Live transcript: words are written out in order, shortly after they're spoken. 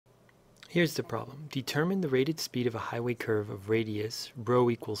Here's the problem. Determine the rated speed of a highway curve of radius rho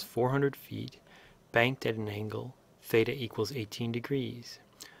equals 400 feet, banked at an angle theta equals 18 degrees.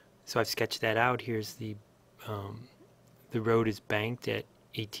 So I've sketched that out. Here's the road is banked at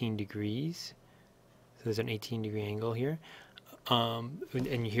 18 degrees. So there's an 18-degree angle here.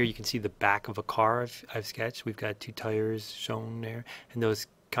 And here you can see the back of a car I've sketched. We've got two tires shown there, and those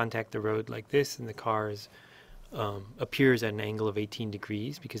contact the road like this, and the car appears at an angle of 18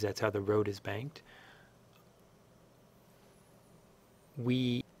 degrees because that's how the road is banked.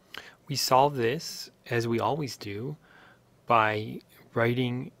 We solve this, as we always do, by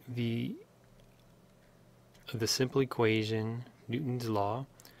writing the simple equation, Newton's law,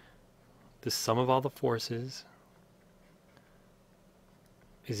 the sum of all the forces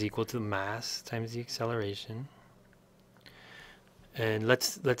is equal to the mass times the acceleration. And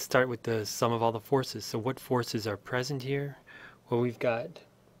let's start with the sum of all the forces. So what forces are present here? Well, we've got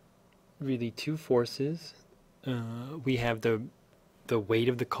really two forces. We have the weight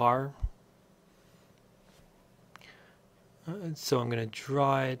of the car. So I'm going to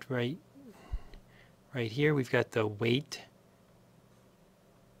draw it right here. We've got the weight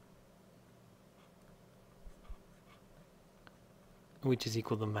which is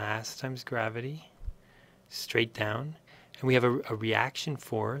equal to mass times gravity, straight down. And we have a reaction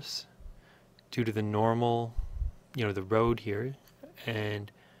force due to the normal, the road here.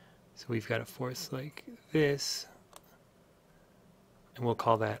 And so we've got a force like this, and we'll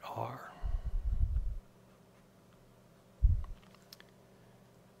call that R.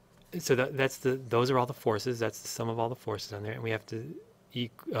 So those are all the forces. That's the sum of all the forces on there, and we have to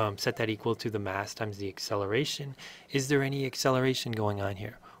set that equal to the mass times the acceleration. Is there any acceleration going on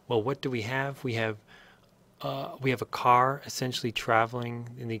here? Well, what do we have? We have a car essentially traveling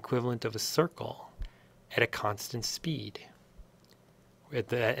in the equivalent of a circle at a constant speed,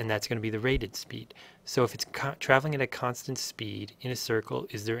 and that's going to be the rated speed. So if it's traveling at a constant speed in a circle,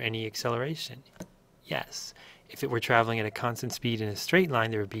 is there any acceleration? Yes. If it were traveling at a constant speed in a straight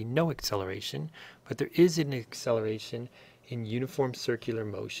line, there would be no acceleration, but there is an acceleration in uniform circular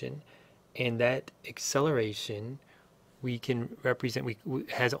motion, and that acceleration we can represent,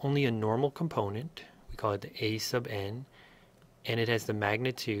 has only a normal component. We call it the a sub n, and it has the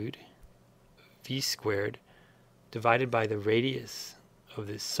magnitude v squared divided by the radius of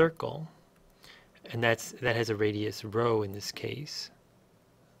this circle, and that has a radius rho in this case,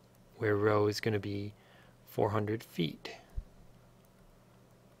 where rho is going to be 400 feet.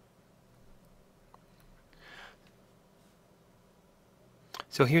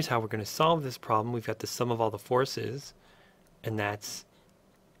 So here's how we're going to solve this problem. We've got the sum of all the forces, and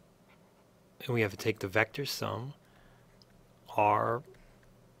we have to take the vector sum, R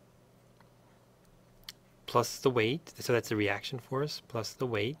plus the weight, so that's the reaction force, plus the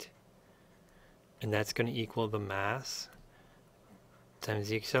weight, and that's going to equal the mass times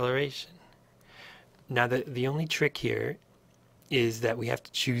the acceleration. Now the only trick here is that we have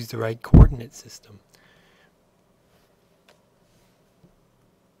to choose the right coordinate system.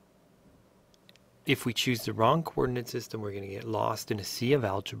 If we choose the wrong coordinate system, we're going to get lost in a sea of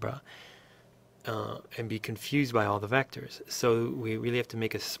algebra and be confused by all the vectors. So we really have to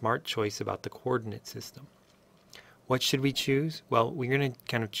make a smart choice about the coordinate system. What should we choose? Well, we're going to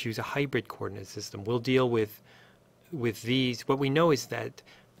kind of choose a hybrid coordinate system. We'll deal with these. What we know is that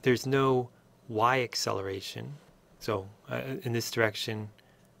there's no y acceleration. So in this direction,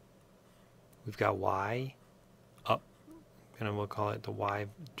 we've got y up, and we'll call it the y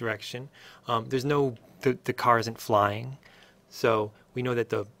direction. There's no, the car isn't flying, so we know that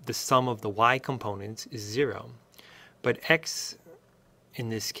the sum of the y components is 0. But x in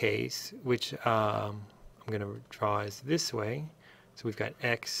this case, which I'm going to draw as this way, so we've got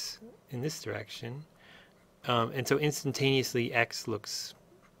x in this direction, and so instantaneously x looks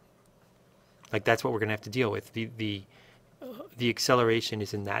like that's what we're going to have to deal with. The acceleration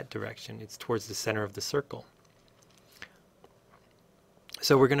is in that direction. It's towards the center of the circle.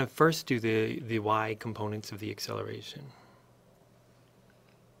 So we're going to first do the y components of the acceleration.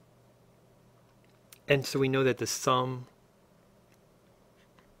 And so we know that the sum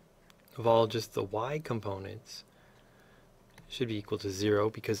of all just the y components should be equal to 0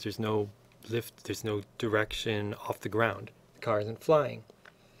 because there's no lift, there's no direction off the ground. The car isn't flying.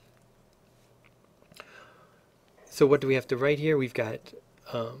 So what do we have to write here? We've got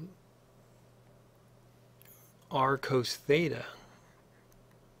r cos theta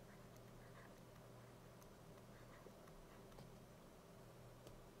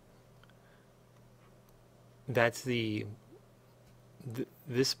that's this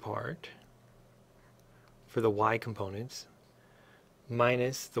part for the y components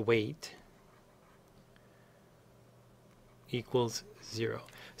minus the weight equals 0.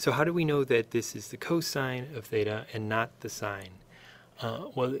 So how do we know that this is the cosine of theta and not the sine?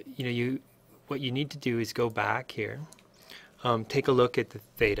 Well, what you need to do is go back here, take a look at the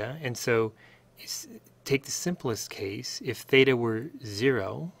theta, and so take the simplest case. If theta were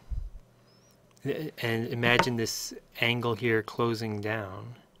 0, and imagine this angle here closing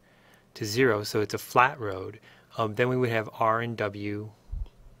down to 0, so it's a flat road, then we would have r and w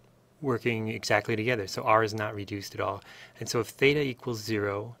working exactly together. So r is not reduced at all. And so if theta equals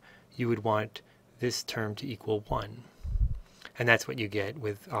 0, you would want this term to equal 1. And that's what you get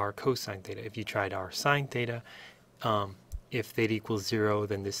with r cosine theta. If you tried r sine theta, if theta equals 0,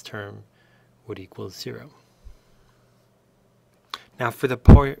 then this term would equal 0. Now for the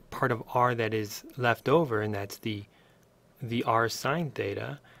part of r that is left over, and that's the r sine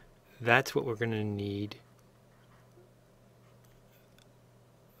theta, that's what we're going to need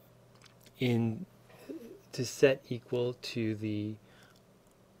to set equal to the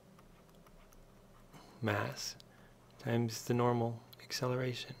mass times the normal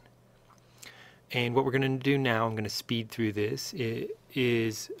acceleration. And what we're going to do now, I'm going to speed through this,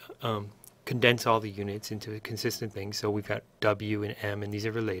 is condense all the units into a consistent thing. So we've got W and M, and these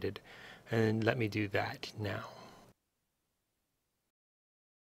are related. And let me do that now.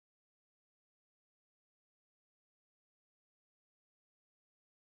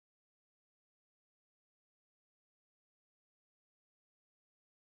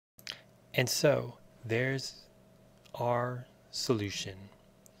 And so there's our solution.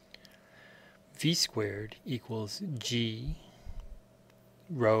 V squared equals G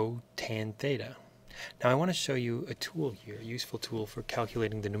rho tan theta. Now I want to show you a tool here, a useful tool for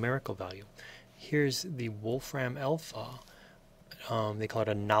calculating the numerical value. Here's the Wolfram Alpha. They call it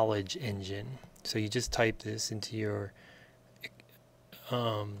a knowledge engine. So you just type this into your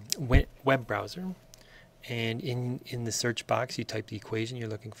web browser, and in the search box you type the equation you're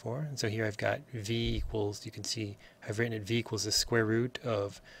looking for. And so here I've got V equals, you can see I've written it, V equals the square root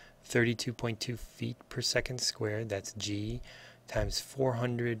of 32.2 feet per second squared, that's G, times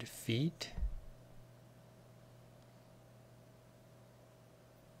 400 feet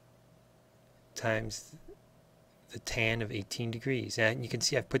times the tan of 18 degrees. And you can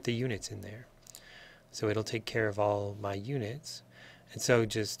see I've put the units in there. So it'll take care of all my units. And so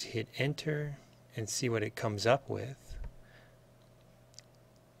just hit enter and see what it comes up with.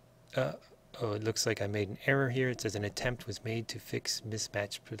 Oh, it looks like I made an error here. It says an attempt was made to fix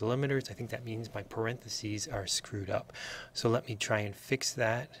mismatched perimeters. I think that means my parentheses are screwed up. So let me try and fix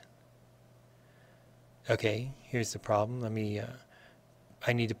that. Okay, here's the problem. Let me,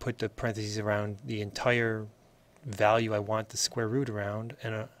 I need to put the parentheses around the entire value I want the square root around,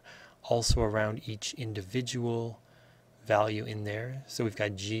 and also around each individual value in there. So we've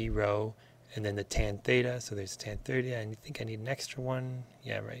got G rho, and then the tan theta, so there's tan theta. I think I need an extra one.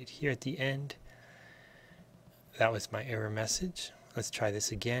 Yeah, right here at the end. That was my error message. Let's try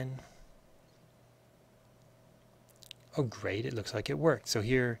this again. Oh great, it looks like it worked. So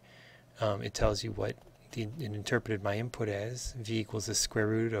here it tells you what it interpreted my input as. V equals the square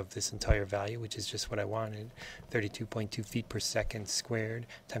root of this entire value, which is just what I wanted. 32.2 feet per second squared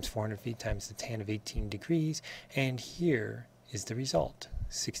times 400 feet times the tan of 18 degrees. And here is the result.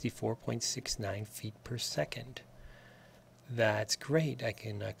 64.69 feet per second. That's great. I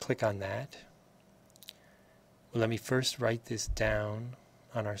can click on that. Well, let me first write this down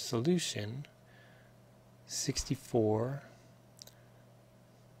on our solution.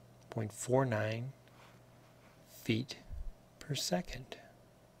 64.49 feet per second.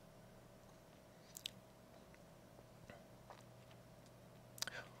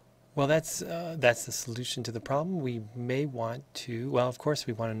 Well, that's the solution to the problem. We may want to, well, of course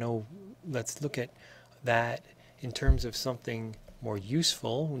we want to know, let's look at that in terms of something more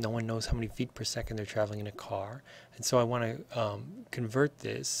useful. No one knows how many feet per second they're traveling in a car. And so I want to convert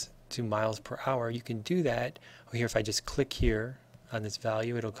this to miles per hour. You can do that. Oh, here, if I just click here on this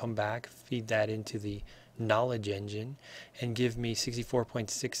value, it'll come back, feed that into the knowledge engine, and give me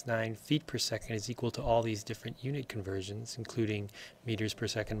 64.69 feet per second is equal to all these different unit conversions, including meters per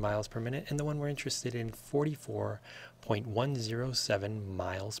second, miles per minute, and the one we're interested in, 44.107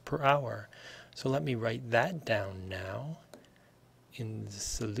 miles per hour. So let me write that down now in the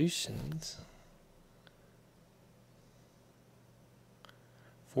solutions.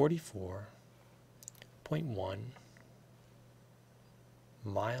 44.1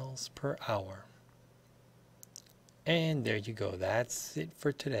 miles per hour. And there you go. That's it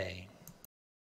for today.